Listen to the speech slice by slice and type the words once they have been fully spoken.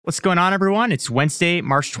What's going on, everyone? It's Wednesday,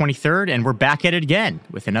 March 23rd, and we're back at it again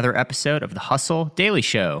with another episode of the Hustle Daily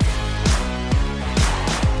Show.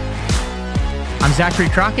 I'm Zachary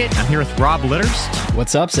Crockett. I'm here with Rob Litterst.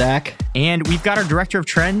 What's up, Zach? And we've got our Director of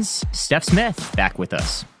Trends, Steph Smith, back with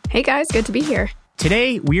us. Hey, guys. Good to be here.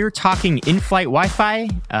 Today, we're talking in-flight Wi-Fi.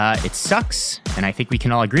 It sucks, and I think we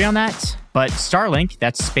can all agree on that. But Starlink,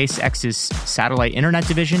 that's SpaceX's satellite internet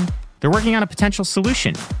division, they're working on a potential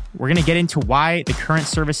solution. We're going to get into why the current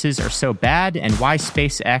services are so bad and why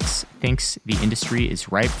SpaceX thinks the industry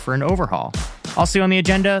is ripe for an overhaul. Also on the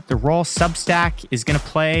agenda, the role Substack is going to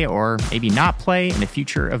play or maybe not play in the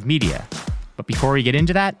future of media. But before we get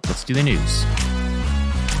into that, let's do the news.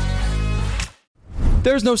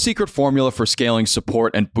 There's no secret formula for scaling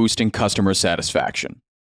support and boosting customer satisfaction.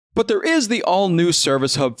 But there is the all-new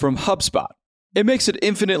Service Hub from HubSpot. It makes it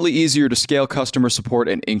infinitely easier to scale customer support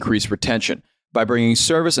and increase retention. By bringing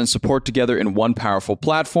service and support together in one powerful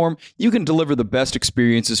platform, you can deliver the best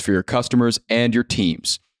experiences for your customers and your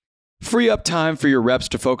teams. Free up time for your reps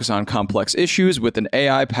to focus on complex issues with an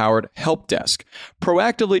AI-powered help desk.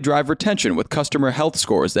 Proactively drive retention with customer health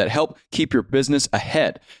scores that help keep your business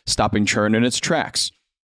ahead, stopping churn in its tracks.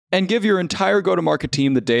 And give your entire go-to-market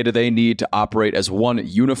team the data they need to operate as one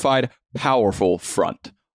unified, powerful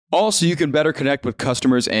front. Also, you can better connect with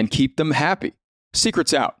customers and keep them happy.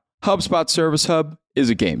 Secrets out. HubSpot Service Hub is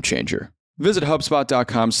a game changer. Visit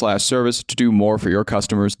HubSpot.com/service to do more for your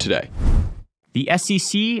customers today. The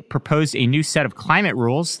SEC proposed a new set of climate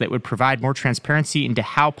rules that would provide more transparency into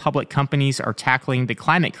how public companies are tackling the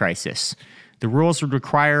climate crisis. The rules would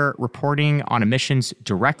require reporting on emissions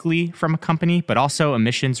directly from a company, but also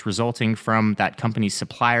emissions resulting from that company's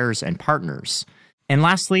suppliers and partners. And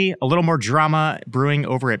lastly, a little more drama brewing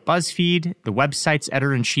over at BuzzFeed. The website's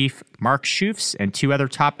editor-in-chief, Mark Schoofs, and two other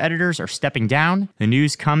top editors are stepping down. The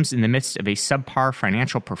news comes in the midst of a subpar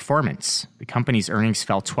financial performance. The company's earnings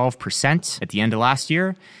fell 12% at the end of last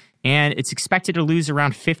year, and it's expected to lose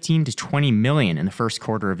around 15 to 20 million in the first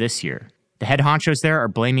quarter of this year. The head honchos there are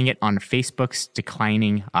blaming it on Facebook's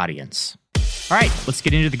declining audience. All right, let's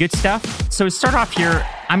get into the good stuff. So to start off here,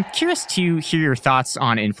 I'm curious to hear your thoughts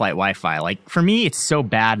on in-flight Wi-Fi. Like, for me, it's so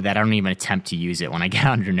bad that I don't even attempt to use it when I get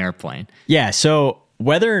on an airplane. Yeah, so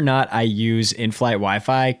whether or not I use in-flight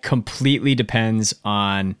Wi-Fi completely depends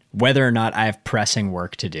on whether or not I have pressing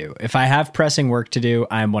work to do. If I have pressing work to do,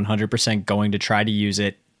 I'm 100% going to try to use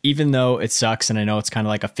it, even though it sucks and I know it's kind of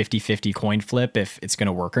like a 50-50 coin flip if it's going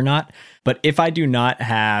to work or not. But if I do not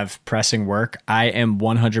have pressing work, I am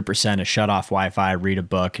 100% a shut off Wi-Fi, read a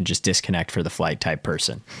book, and just disconnect for the flight type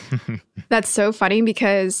person. That's so funny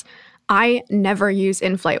because I never use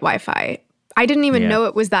in-flight Wi-Fi. I didn't even know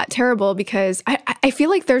it was that terrible because I feel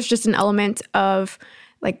like there's just an element of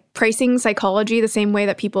like pricing psychology, the same way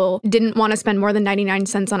that people didn't want to spend more than 99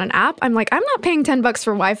 cents on an app. I'm like, I'm not paying $10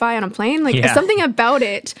 for Wi-Fi on a plane. Like something about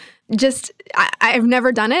it, just, I've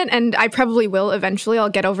never done it and I probably will eventually. I'll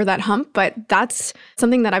get over that hump, but that's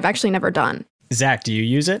something that I've actually never done. Zach, do you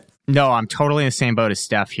use it? No, I'm totally in the same boat as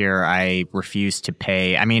Steph here. I refuse to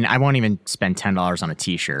pay. I mean, I won't even spend $10 on a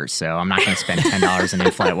t-shirt, so I'm not going to spend $10 on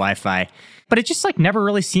in-flight Wi-Fi. But it just like never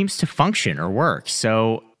really seems to function or work.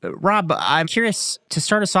 So Rob, I'm curious to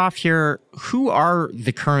start us off here. Who are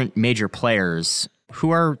the current major players? Who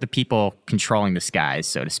are the people controlling the skies,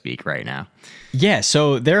 so to speak, right now? Yeah,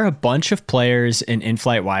 so there are a bunch of players in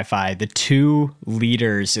in-flight Wi-Fi. The two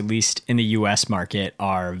leaders, at least in the US market,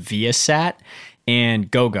 are Viasat and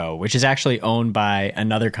GoGo, which is actually owned by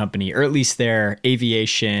another company, or at least their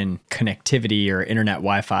aviation connectivity or internet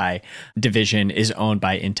Wi-Fi division is owned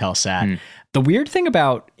by Intelsat. The weird thing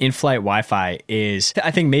about in-flight Wi-Fi is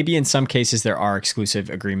I think maybe in some cases there are exclusive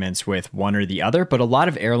agreements with one or the other, but a lot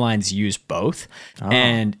of airlines use both.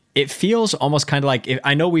 And it feels almost kind of like,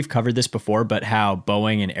 I know we've covered this before, but how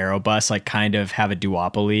Boeing and Airbus like kind of have a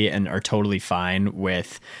duopoly and are totally fine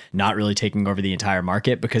with not really taking over the entire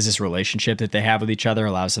market because this relationship that they have with each other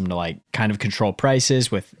allows them to like kind of control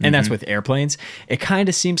prices with, and that's with airplanes. It kind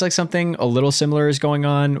of seems like something a little similar is going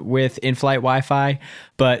on with in-flight Wi-Fi.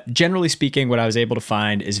 But generally speaking, what I was able to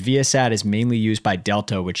find is Viasat is mainly used by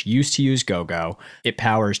Delta, which used to use GoGo. It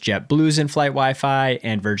powers JetBlue's in-flight Wi-Fi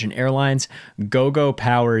and Virgin Airlines. GoGo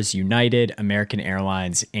powers United, American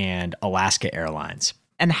Airlines, and Alaska Airlines.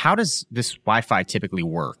 And how does this Wi-Fi typically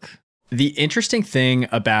work? The interesting thing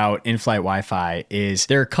about in-flight Wi-Fi is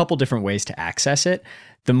there are a couple different ways to access it.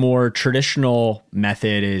 The more traditional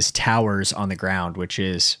method is towers on the ground, which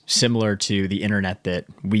is similar to the internet that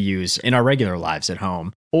we use in our regular lives at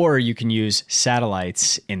home. Or you can use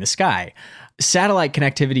satellites in the sky. satellite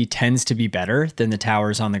connectivity tends to be better than the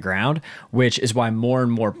towers on the ground, which is why more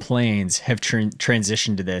and more planes have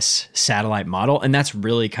transitioned to this satellite model. And that's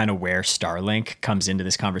really kind of where Starlink comes into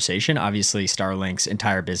this conversation. Obviously, Starlink's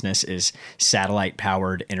entire business is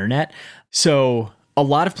satellite-powered internet. So a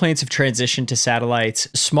lot of planes have transitioned to satellites.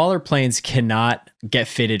 Smaller planes cannot get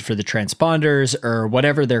fitted for the transponders or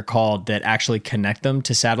whatever they're called that actually connect them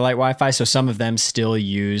to satellite Wi-Fi. So some of them still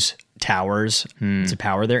use towers to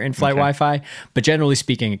power their in-flight Wi-Fi. But generally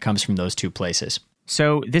speaking, it comes from those two places.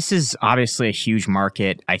 So this is obviously a huge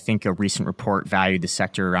market. I think a recent report valued the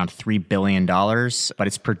sector around $3 billion, but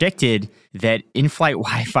it's predicted that in-flight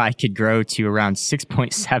Wi-Fi could grow to around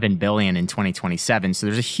 $6.7 billion in 2027. So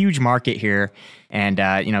there's a huge market here. And,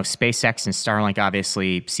 SpaceX and Starlink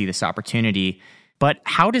obviously see this opportunity. But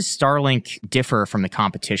how does Starlink differ from the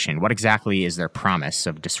competition? What exactly is their promise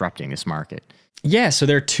of disrupting this market? Yeah, so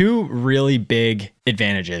there are two really big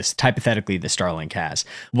advantages, hypothetically, that Starlink has.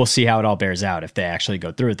 We'll see how it all bears out if they actually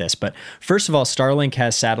go through with this. But first of all, Starlink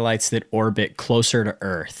has satellites that orbit closer to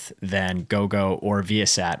Earth than Gogo or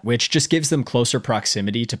Viasat, which just gives them closer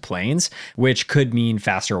proximity to planes, which could mean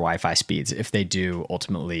faster Wi-Fi speeds if they do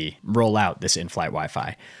ultimately roll out this in-flight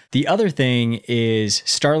Wi-Fi. The other thing is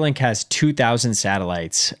Starlink has 2,000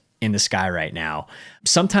 satellites in the sky right now.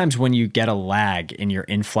 Sometimes when you get a lag in your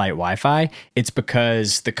in-flight Wi-Fi, it's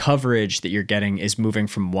because the coverage that you're getting is moving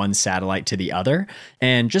from one satellite to the other.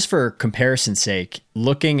 And just for comparison's sake,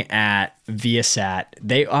 looking at Viasat,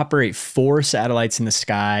 they operate 4 satellites in the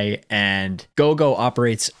sky, and Gogo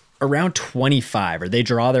operates around 25, or they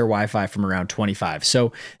draw their Wi-Fi from around 25.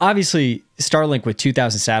 So obviously, Starlink with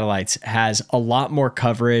 2,000 satellites has a lot more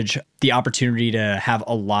coverage, the opportunity to have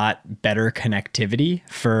a lot better connectivity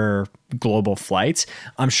for global flights.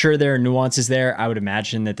 I'm sure there are nuances there. I would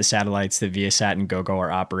imagine that the satellites that Viasat and Gogo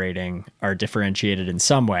are operating are differentiated in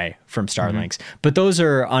some way from Starlink's. But those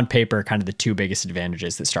are, on paper, kind of the two biggest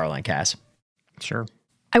advantages that Starlink has. Sure.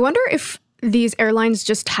 I wonder if these airlines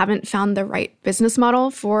just haven't found the right business model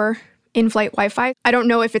for in-flight Wi-Fi. I don't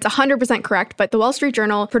know if it's 100% correct, but the Wall Street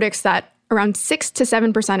Journal predicts that around 6 to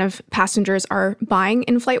 7% of passengers are buying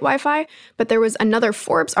in-flight Wi-Fi. But there was another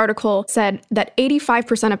Forbes article said that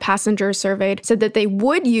 85% of passengers surveyed said that they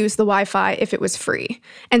would use the Wi-Fi if it was free.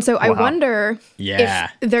 And so I wonder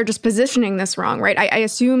if they're just positioning this wrong, right? I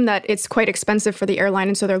assume that it's quite expensive for the airline,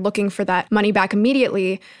 and so they're looking for that money back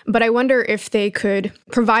immediately. But I wonder if they could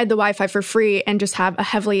provide the Wi-Fi for free and just have a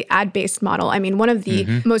heavily ad-based model. I mean, one of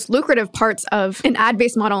the most lucrative parts of an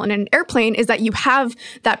ad-based model in an airplane is that you have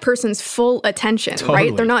that person's full attention,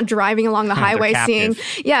 right? They're not driving along the highway seeing,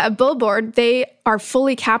 a billboard. They are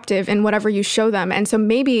fully captive in whatever you show them. And so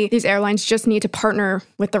maybe these airlines just need to partner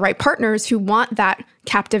with the right partners who want that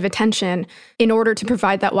captive attention in order to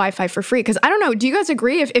provide that Wi-Fi for free. Because I don't know, do you guys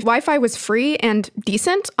agree if Wi-Fi was free and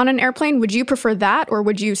decent on an airplane, would you prefer that, or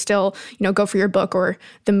would you still, go for your book or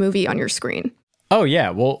the movie on your screen? Oh, yeah.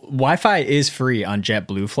 Well, Wi-Fi is free on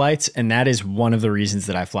JetBlue flights, and that is one of the reasons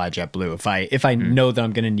that I fly JetBlue. If I know that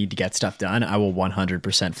I'm going to need to get stuff done, I will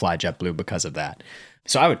 100% fly JetBlue because of that.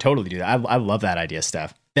 So I would totally do that. I love that idea,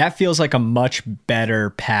 Steph. That feels like a much better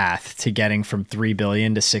path to getting from $3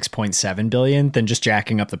 billion to $6.7 billion than just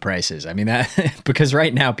jacking up the prices. I mean, that because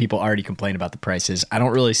right now people already complain about the prices. I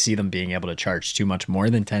don't really see them being able to charge too much more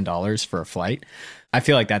than $10 for a flight. I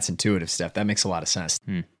feel like that's intuitive, Steph. That makes a lot of sense.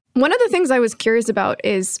 One of the things I was curious about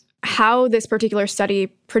is how this particular study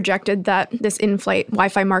projected that this in-flight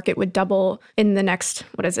Wi-Fi market would double in the next,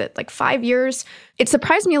 5 years? It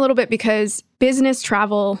surprised me a little bit because business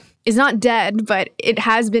travel is not dead, but it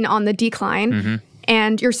has been on the decline.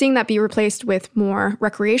 And you're seeing that be replaced with more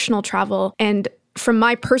recreational travel. And from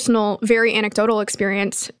my personal, very anecdotal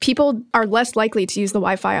experience, people are less likely to use the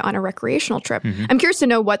Wi-Fi on a recreational trip. I'm curious to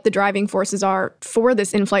know what the driving forces are for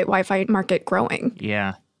this in-flight Wi-Fi market growing.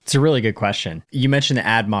 Yeah. It's a really good question. You mentioned the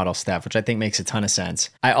ad model, Steph, which I think makes a ton of sense.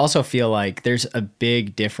 I also feel like there's a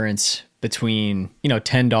big difference between,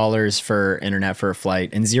 $10 for internet for a flight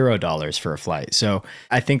and $0 for a flight. So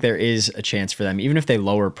I think there is a chance for them, even if they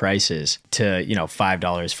lower prices to,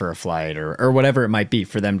 $5 for a flight or whatever it might be,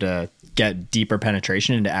 for them to get deeper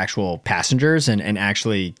penetration into actual passengers and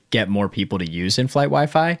actually get more people to use in-flight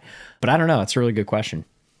Wi-Fi. But I don't know. It's a really good question.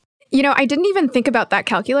 I didn't even think about that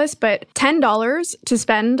calculus, but $10 to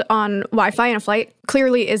spend on Wi-Fi in a flight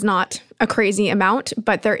clearly is not a crazy amount,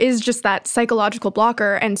 but there is just that psychological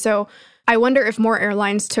blocker. And so I wonder if more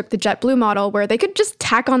airlines took the JetBlue model where they could just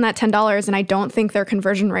tack on that $10, and I don't think their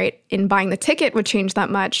conversion rate in buying the ticket would change that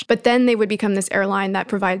much, but then they would become this airline that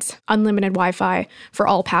provides unlimited Wi-Fi for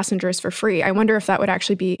all passengers for free. I wonder if that would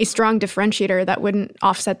actually be a strong differentiator that wouldn't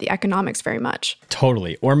offset the economics very much.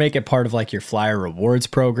 Totally. Or make it part of like your flyer rewards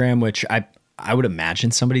program, which I would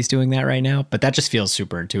imagine somebody's doing that right now, but that just feels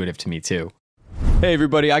super intuitive to me too. Hey,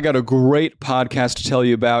 everybody, I got a great podcast to tell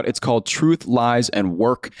you about. It's called Truth, Lies, and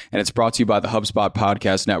Work, and it's brought to you by the HubSpot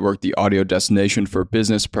Podcast Network, the audio destination for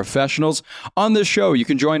business professionals. On this show, you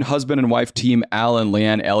can join husband and wife team Al and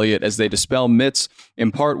Leanne Elliott as they dispel myths,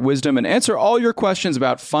 impart wisdom, and answer all your questions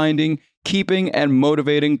about finding, keeping, and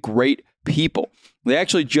motivating great people. They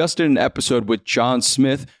actually just did an episode with John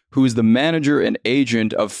Smith, who is the manager and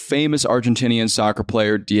agent of famous Argentinian soccer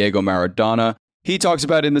player Diego Maradona. He talks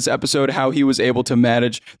about in this episode how he was able to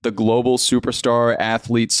manage the global superstar,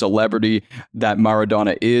 athlete, celebrity that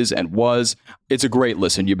Maradona is and was. It's a great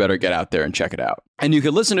listen. You better get out there and check it out. And you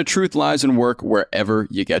can listen to Truth, Lies, and Work wherever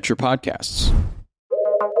you get your podcasts.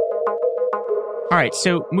 All right,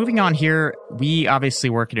 so moving on here, we obviously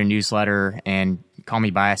work at a newsletter, and call me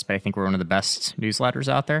biased, but I think we're one of the best newsletters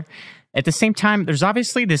out there. At the same time, there's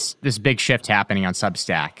obviously this big shift happening on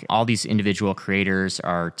Substack. All these individual creators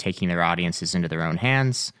are taking their audiences into their own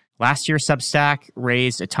hands. Last year, Substack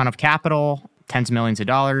raised a ton of capital, tens of millions of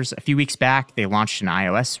dollars. A few weeks back, they launched an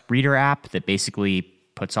iOS reader app that basically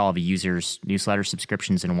puts all of a user's newsletter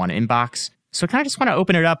subscriptions in one inbox. So I kind of just want to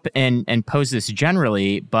open it up and pose this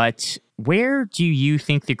generally, but where do you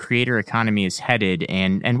think the creator economy is headed,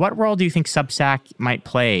 and what role do you think Substack might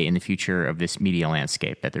play in the future of this media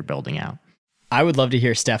landscape that they're building out? I would love to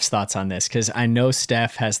hear Steph's thoughts on this, because I know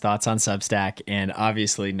Steph has thoughts on Substack and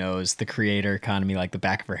obviously knows the creator economy like the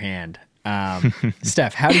back of her hand.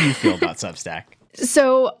 Steph, how do you feel about Substack?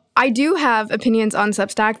 So I do have opinions on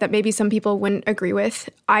Substack that maybe some people wouldn't agree with.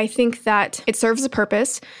 I think that it serves a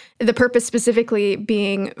purpose, the purpose specifically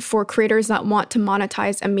being for creators that want to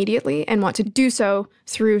monetize immediately and want to do so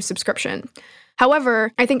through subscription.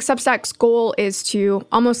 However, I think Substack's goal is to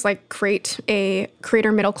almost like create a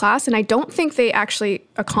creator middle class, and I don't think they actually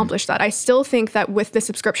accomplish that. I still think that with the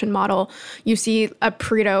subscription model, you see a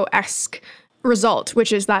Pareto-esque result,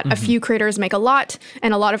 which is that a few creators make a lot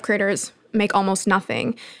and a lot of creators make almost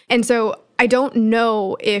nothing. And so I don't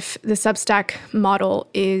know if the Substack model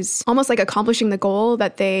is almost like accomplishing the goal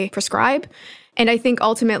that they prescribe. And I think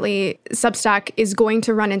ultimately Substack is going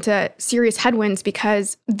to run into serious headwinds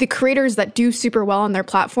because the creators that do super well on their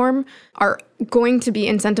platform are going to be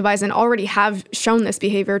incentivized and already have shown this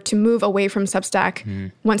behavior to move away from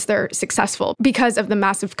Substack once they're successful because of the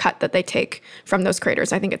massive cut that they take from those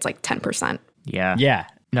creators. I think it's like 10%. Yeah.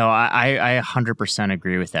 No, I 100%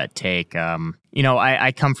 agree with that take.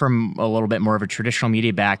 I come from a little bit more of a traditional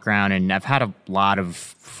media background, and I've had a lot of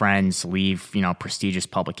friends leave, prestigious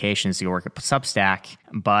publications to go work at Substack.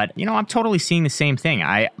 But, I'm totally seeing the same thing.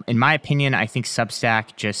 In my opinion, I think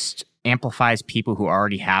Substack just amplifies people who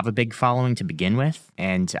already have a big following to begin with.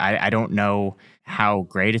 And I don't know how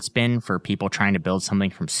great it's been for people trying to build something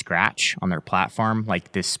from scratch on their platform,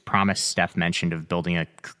 like this promise Steph mentioned of building a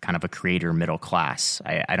kind of a creator middle class.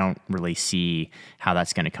 I don't really see how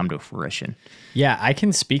that's going to come to fruition. Yeah, I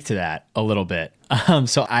can speak to that a little bit.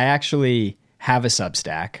 So I actually have a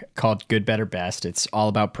Substack called Good, Better, Best. It's all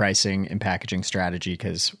about pricing and packaging strategy,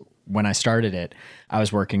 because when I started it, I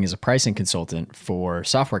was working as a pricing consultant for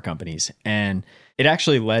software companies, and it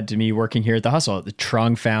actually led to me working here at The Hustle.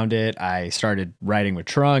 Trung found it. I started writing with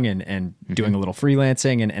Trung and doing a little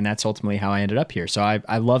freelancing, and that's ultimately how I ended up here. So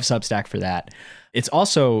I love Substack for that. It's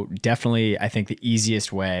also definitely, I think, the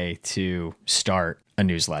easiest way to start a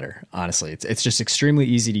newsletter. Honestly, it's just extremely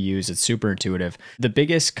easy to use. It's super intuitive. The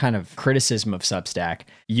biggest kind of criticism of Substack,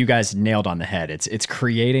 you guys nailed on the head. It's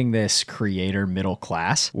creating this creator middle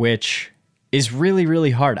class, which is really,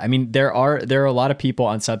 really hard. I mean, there are a lot of people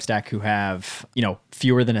on Substack who have,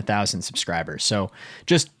 fewer than 1,000 subscribers. So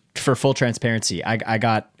just for full transparency, I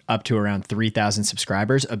got up to around 3,000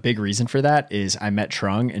 subscribers. A big reason for that is I met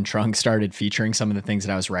Trung, and Trung started featuring some of the things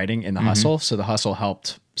that I was writing in The Hustle. So The Hustle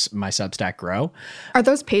helped my Substack grow. Are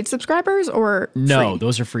those paid subscribers or No, free?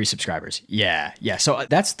 Those are free subscribers. Yeah. So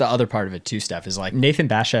that's the other part of it too, Steph, is like Nathan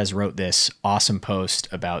Bashez wrote this awesome post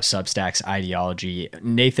about Substack's ideology.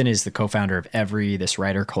 Nathan is the co-founder of Every, this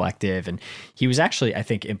writer collective, and he was actually, I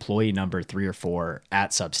think, employee number 3 or 4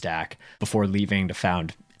 at Substack before leaving to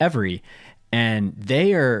found Every. And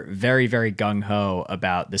they are very, very gung-ho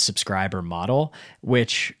about the subscriber model,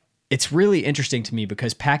 which it's really interesting to me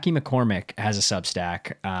because Packy McCormick has a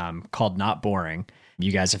Substack called Not Boring.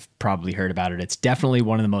 You guys have probably heard about it. It's definitely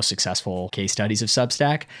one of the most successful case studies of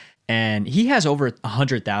Substack. And he has over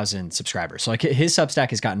 100,000 subscribers. So like his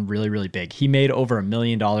Substack has gotten really, really big. He made over $1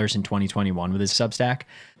 million in 2021 with his Substack.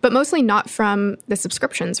 But mostly not from the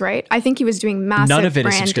subscriptions, right? I think he was doing massive None of it is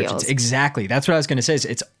brand subscriptions. deals. Exactly. That's what I was going to say. Is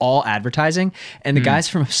it's all advertising. And the guys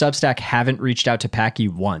from Substack haven't reached out to Packy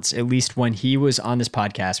once. At least when he was on this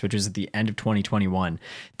podcast, which was at the end of 2021,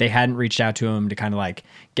 they hadn't reached out to him to kind of like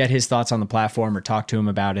get his thoughts on the platform or talk to him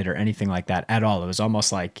about it or anything like that at all. It was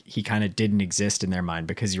almost like he kind of didn't exist in their mind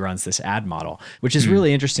because he runs this ad model, which is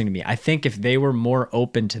really interesting to me. I think if they were more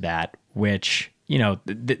open to that, which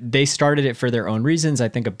they started it for their own reasons. I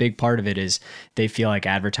think a big part of it is they feel like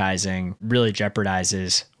advertising really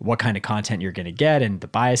jeopardizes what kind of content you're going to get and the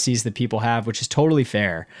biases that people have, which is totally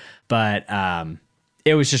fair. But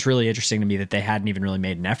it was just really interesting to me that they hadn't even really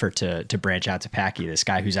made an effort to branch out to Packy, this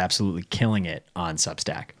guy who's absolutely killing it on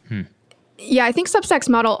Substack. Yeah, I think Substack's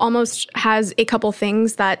model almost has a couple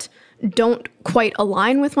things that don't quite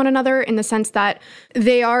align with one another in the sense that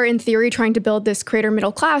they are, in theory, trying to build this creator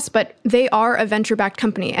middle class, but they are a venture-backed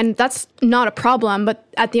company. And that's not a problem. But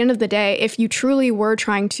at the end of the day, if you truly were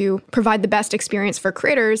trying to provide the best experience for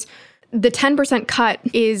creators, the 10% cut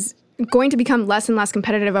is going to become less and less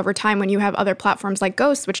competitive over time when you have other platforms like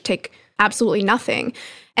Ghost, which take absolutely nothing.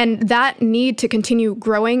 And that need to continue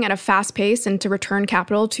growing at a fast pace and to return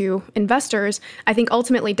capital to investors, I think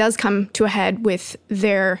ultimately does come to a head with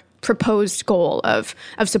their proposed goal of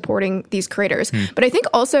supporting these creators. But I think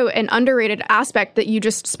also an underrated aspect that you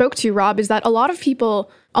just spoke to, Rob, is that a lot of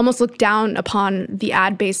people almost look down upon the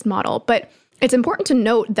ad-based model. But it's important to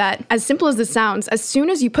note that, as simple as this sounds, as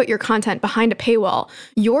soon as you put your content behind a paywall,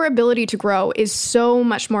 your ability to grow is so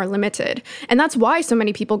much more limited. And that's why so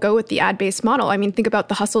many people go with the ad-based model. I mean, think about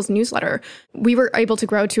the Hustles newsletter. We were able to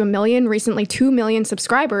grow to 1 million, recently 2 million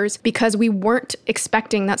subscribers because we weren't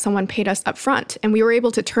expecting that someone paid us up front. And we were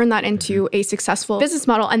able to turn that into a successful business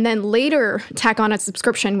model and then later tack on a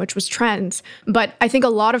subscription, which was Trends. But I think a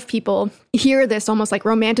lot of people hear this almost like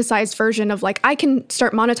romanticized version of like, I can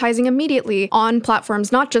start monetizing immediately on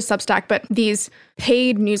platforms, not just Substack, but these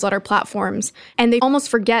paid newsletter platforms. And they almost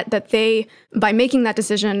forget that they, by making that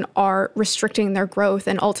decision, are restricting their growth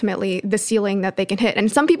and ultimately the ceiling that they can hit.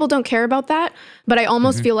 And some people don't care about that, but I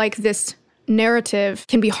almost feel like this narrative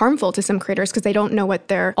can be harmful to some creators because they don't know what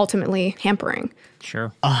they're ultimately hampering.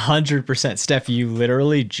 Sure. 100%. Steph, you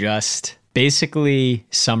literally just basically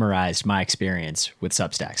summarized my experience with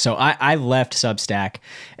Substack. So I left Substack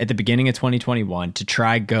at the beginning of 2021 to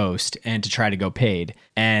try Ghost and to try to go paid.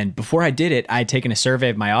 And before I did it, I had taken a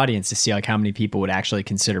survey of my audience to see like how many people would actually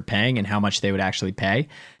consider paying and how much they would actually pay.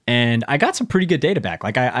 And I got some pretty good data back.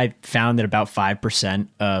 Like I found that about 5%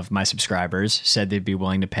 of my subscribers said they'd be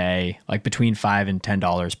willing to pay like between $5 and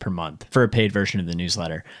 $10 per month for a paid version of the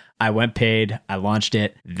newsletter. I went paid. I launched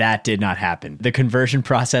it. That did not happen. The conversion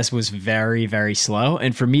process was very, very slow.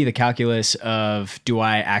 And for me, the calculus of do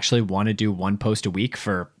I actually want to do one post a week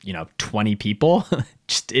for, 20 people?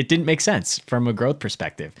 Just it didn't make sense from a growth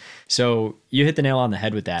perspective. So you hit the nail on the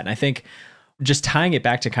head with that. And I think just tying it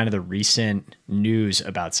back to kind of the recent news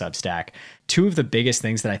about Substack, two of the biggest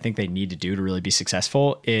things that I think they need to do to really be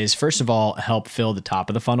successful is, first of all, help fill the top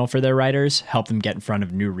of the funnel for their writers, help them get in front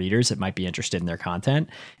of new readers that might be interested in their content.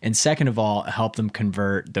 And second of all, help them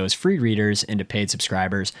convert those free readers into paid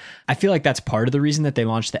subscribers. I feel like that's part of the reason that they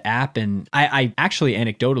launched the app. And I actually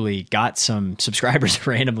anecdotally got some subscribers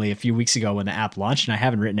randomly a few weeks ago when the app launched, and I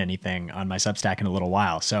haven't written anything on my Substack in a little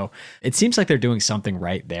while. So it seems like they're doing something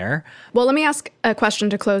right there. Well, let me ask a question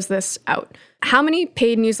to close this out. How many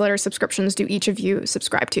paid newsletter subscriptions do each of you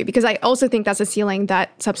subscribe to? Because I also think that's a ceiling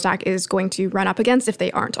that Substack is going to run up against if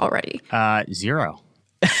they aren't already. 0.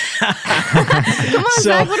 Come on,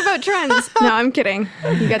 Zach, what about Trends? No, I'm kidding.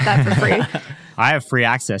 You get that for free. I have free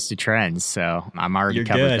access to Trends, so I'm already You're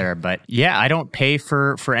covered good. there. But yeah, I don't pay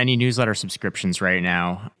for any newsletter subscriptions right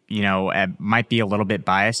now. I might be a little bit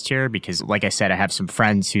biased here because, like I said, I have some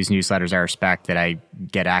friends whose newsletters I respect that I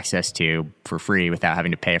get access to for free without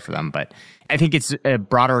having to pay for them. But I think it's a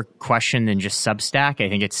broader question than just Substack. I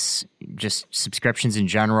think it's just subscriptions in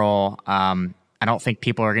general. I don't think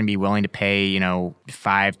people are going to be willing to pay,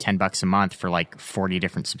 $5-10 a month for like 40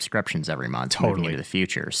 different subscriptions every month moving into the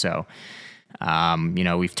future. So,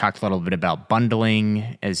 we've talked a little bit about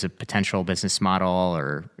bundling as a potential business model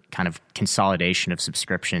or kind of consolidation of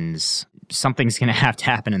subscriptions. Something's going to have to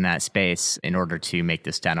happen in that space in order to make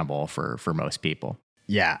this tenable for most people.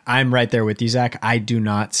 Yeah, I'm right there with you, Zach. I do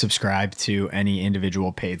not subscribe to any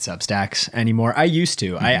individual paid Substacks anymore. I used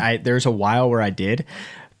to. There's a while where I did,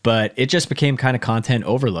 but it just became kind of content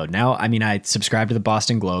overload. Now, I mean, I subscribe to the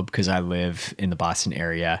Boston Globe because I live in the Boston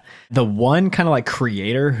area. The one kind of like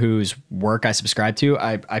creator whose work I subscribe to,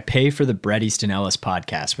 I pay for the Bret Easton Ellis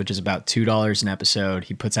podcast, which is about $2 an episode.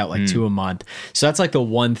 He puts out like 2 a month. So that's like the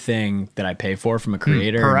one thing that I pay for from a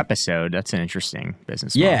creator. Per episode. That's an interesting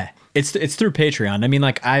business model. Yeah. It's through Patreon. I mean,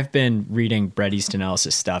 like I've been reading Bret Easton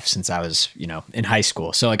Ellis' stuff since I was, in high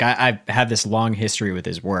school. So like I have this long history with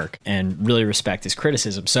his work and really respect his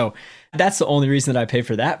criticism. So that's the only reason that I pay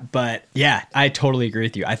for that. But yeah, I totally agree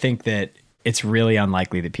with you. I think that it's really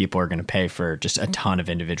unlikely that people are going to pay for just a ton of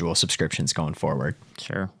individual subscriptions going forward.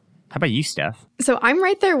 Sure. How about you, Steph? So I'm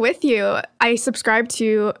right there with you. I subscribe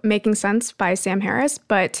to Making Sense by Sam Harris,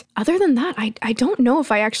 but other than that, I don't know if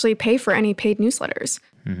I actually pay for any paid newsletters.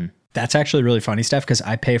 Mm-hmm. That's actually really funny, Steph, because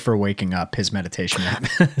I pay for Waking Up, his meditation app.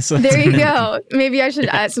 So there you go. Maybe I should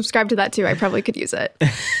subscribe to that too. I probably could use it.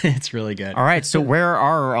 It's really good. All right. So where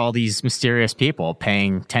are all these mysterious people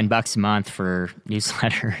paying $10 a month for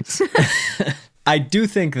newsletters? I do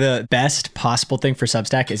think the best possible thing for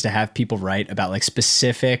Substack is to have people write about like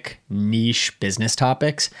specific niche business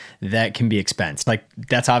topics that can be expensed. Like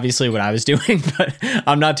that's obviously what I was doing, but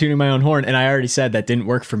I'm not tuning my own horn. And I already said that didn't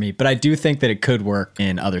work for me, but I do think that it could work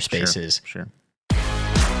in other spaces. Sure. All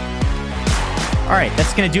right,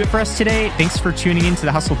 that's going to do it for us today. Thanks for tuning in to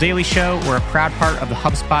the Hustle Daily Show. We're a proud part of the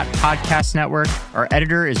HubSpot Podcast Network. Our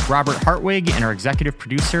editor is Robert Hartwig, and our executive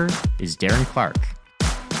producer is Darren Clark.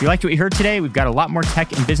 If you liked what you heard today, we've got a lot more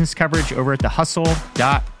tech and business coverage over at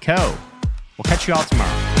thehustle.co. We'll catch you all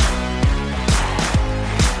tomorrow.